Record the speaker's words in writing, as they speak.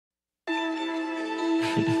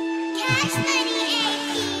Blue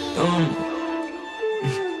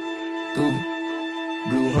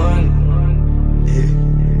honey, yeah,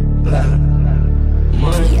 lot of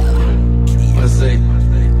money. I say,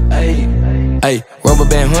 ayy, rubber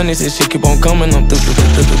band honey, this shit keep on coming. I'm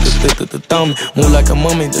thumbing, move like a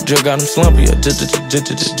mummy. The drug got him slumpy,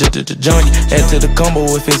 junkie. Add to the combo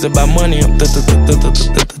if it's about money. I'm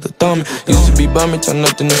thumbing. Used to be bummy, turn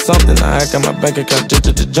nothing to something. Now I got my bank account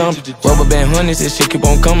jumping. Rubber band honey, this shit keep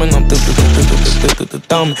on coming. I'm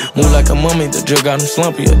thumbing, move like a mummy. The drug got him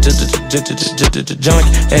slumpy,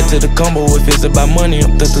 junkie. Add to the combo if it's about money.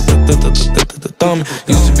 I'm thumbing.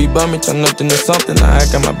 Used to be bummy, turn nothing to something. Now I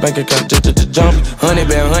got my bank account jumping.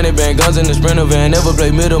 100 band, guns in the Sprinter van. Never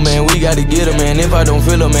play middleman, we gotta get 'em, man. If I don't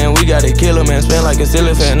feel 'em, man, we gotta kill 'em, man. Spend like a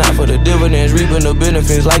ceiling fan, not for the dividends. Reaping the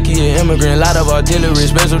benefits like he an immigrant. Lot of artillery,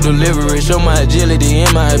 special delivery. Show my agility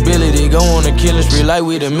and my ability. Go on a killing spree like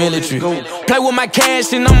we the military. Play with my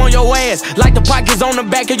cash and I'm on your ass. Like the pockets on the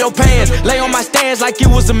back of your pants. Lay on my stands like it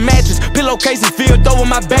was a mattress. Pillowcases filled over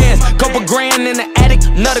my bands. Couple grand in the attic,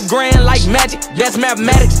 another grand like magic. That's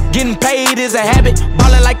mathematics. Getting paid is a habit.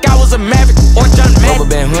 Ballin' like I was a maverick or John Madden. Rubber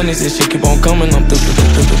band honeys, this shit keep on coming. I'm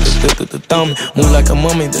thumbing, move like a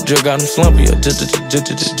mummy. The drug got him slumpy,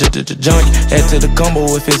 junkie. Add to the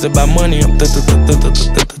combo if it's about money. I'm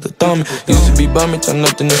thumbing. Used to be bummy, turn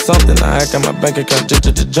nothing to something. Now I got my bank account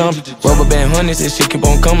jumping. Rubber band honeys, this shit keep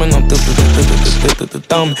on coming. I'm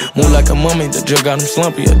thumbing, move like a mummy. The drug got him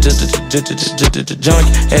slumpy,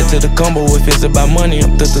 junkie. Add to the combo if it's about money.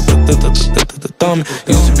 I'm thumbing.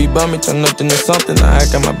 Used to be bummy, turn nothing to something. Now I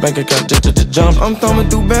got my bank account jumping. I'm thumbing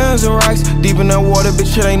through bands and racks. Deep in that water,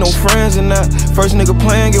 bitch, shit ain't no friends in that. First nigga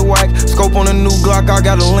playing get whacked. Scope on a new Glock, I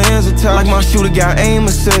got a lens attached. Like my shooter got aim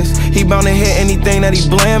assist. He bound to hit anything that he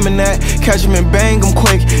blaming at. Catch him and bang him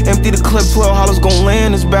quick. Empty the clip, 12 hollows gon'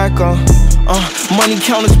 land his back on. Money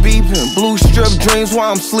counters beeping. Blue strip dreams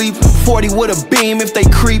while I'm sleeping. 40 with a beam if they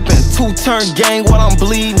creeping. Two-turn gang while I'm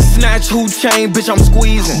bleeding. Snatch who chain, bitch, I'm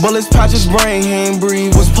squeezing. Bullets patch his brain, he ain't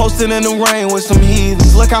breathing. Was posted in the rain with some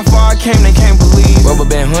heathens. Look how far I came, they can't believe. Rubber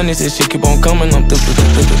band honeys, this shit keep on coming. I'm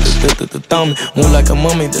thumbing, move like a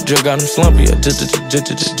mummy. The drug got him slumpy,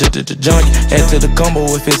 junkie. Add to the combo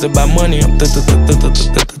if it's about money. I'm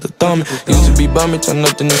thumbing. Used to be bummy, turn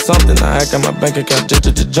nothing to something. Now I got my bank account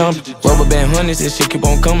jumping. Rubber band honeys, this shit keep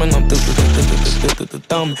on coming. I'm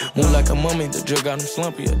thumbing, move like a mummy. The drug got him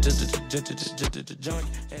slumpy,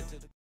 junkie.